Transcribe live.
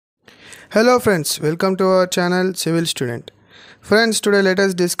Hello friends, welcome to our channel Civil Student. Friends, today let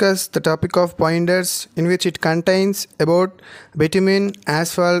us discuss the topic of pointers, in which it contains about bitumen,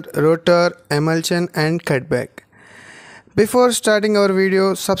 asphalt, rotor, emulsion and cutback. Before starting our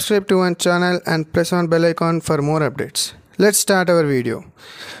video, subscribe to our channel and press on bell icon for more updates. Let's start our video.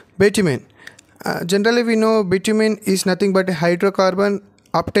 Bitumen. Generally we know bitumen is nothing but a hydrocarbon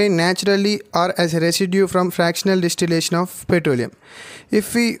obtained naturally or as a residue from fractional distillation of petroleum.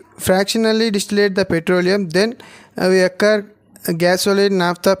 If we fractionally distillate the petroleum, then we occur gasoline,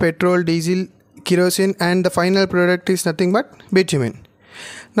 naphtha, petrol, diesel, kerosene, and the final product is nothing but bitumen.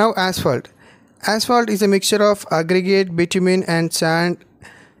 Now asphalt. Asphalt is a mixture of aggregate, bitumen and sand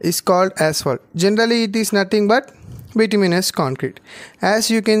is called asphalt. Generally it is nothing but bituminous concrete. As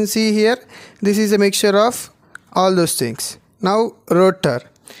you can see here, this is a mixture of all those things. Now rotor.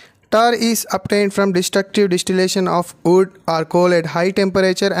 Tar is obtained from destructive distillation of wood or coal at high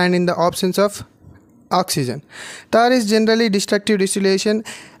temperature and in the absence of oxygen. Tar is generally destructive distillation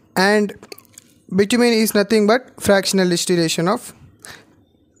and bitumen is nothing but fractional distillation of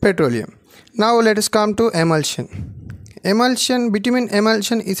petroleum. Now let us come to emulsion. Bitumen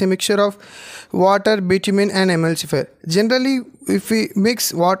emulsion is a mixture of water, bitumen and emulsifier. Generally if we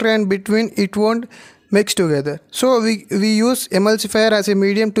mix water and bitumen, it won't mix together. So we use emulsifier as a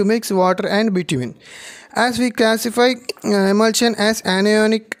medium to mix water and bitumen. As we classify emulsion as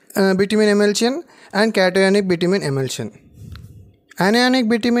anionic bitumen emulsion and cationic bitumen emulsion. Anionic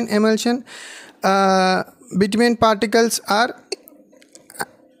bitumen emulsion, bitumen particles are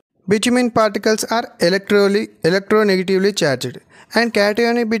electronegatively charged, and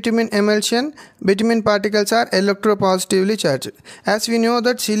cationic bitumen emulsion, bitumen particles are electropositively charged. As we know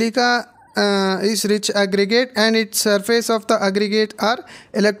that silica is rich aggregate and its surface of the aggregate are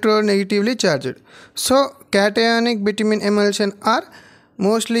electronegatively charged. So cationic bitumen emulsion are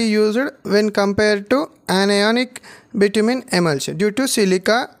mostly used when compared to anionic bitumen emulsion due to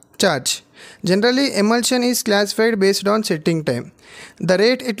silica charge. Generally emulsion is classified based on setting time. The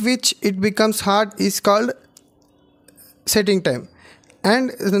rate at which it becomes hard is called setting time.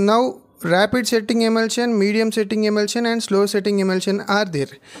 And now rapid setting emulsion, medium setting emulsion and slow setting emulsion are there.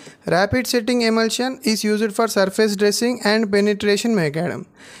 Rapid setting emulsion is used for surface dressing and penetration mechanism,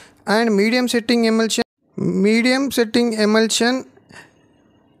 and medium setting emulsion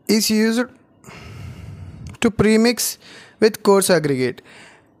is used to premix with coarse aggregate,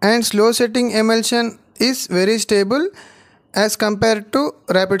 and slow setting emulsion is very stable as compared to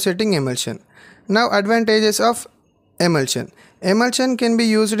rapid setting emulsion. Now advantages of emulsion. Emulsion can be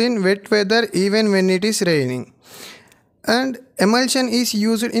used in wet weather even when it is raining. And emulsion is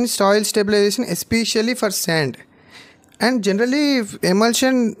used in soil stabilization, especially for sand. And generally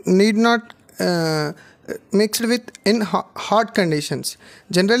emulsion need not mixed with in hot conditions.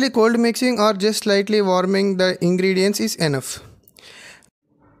 Generally cold mixing or just slightly warming the ingredients is enough.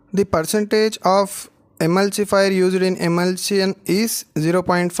 The percentage of emulsifier used in emulsion is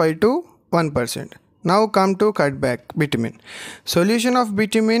 0.5 to 1%. Now come to cutback bitumen. Solution of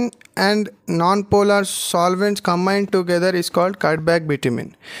bitumen and non-polar solvents combined together is called cutback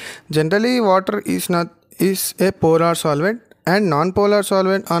bitumen. Generally water is a polar solvent and non-polar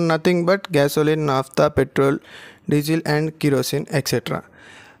solvent are nothing but gasoline, naphtha, petrol, diesel and kerosene, etc.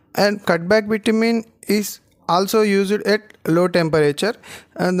 And cutback bitumen is also used at low temperature,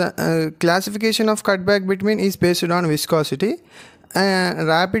 and the classification of cutback bitumen is based on viscosity.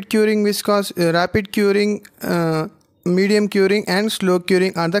 Rapid curing, medium curing and slow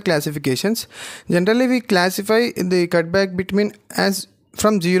curing are the classifications. Generally we classify the cutback bitumen as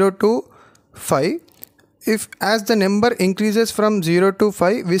from 0 to 5. As the number increases from 0 to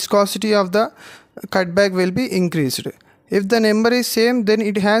 5, viscosity of the cutback will be increased. If the number is same, then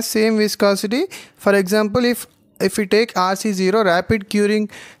it has same viscosity. For example, if we take RC0, rapid curing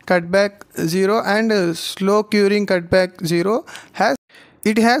cutback 0 and slow curing cutback 0,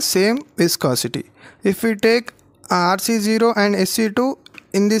 it has same viscosity. If we take RC0 and SC2,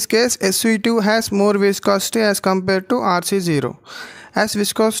 in this case SC2 has more viscosity as compared to RC0. As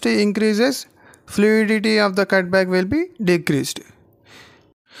viscosity increases, fluidity of the cutback will be decreased.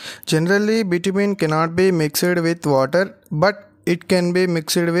 Generally bitumen cannot be mixed with water, but it can be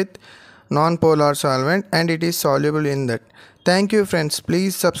mixed with non-polar solvent and it is soluble in that. Thank you friends.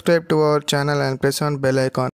 Please subscribe to our channel and press on bell icon.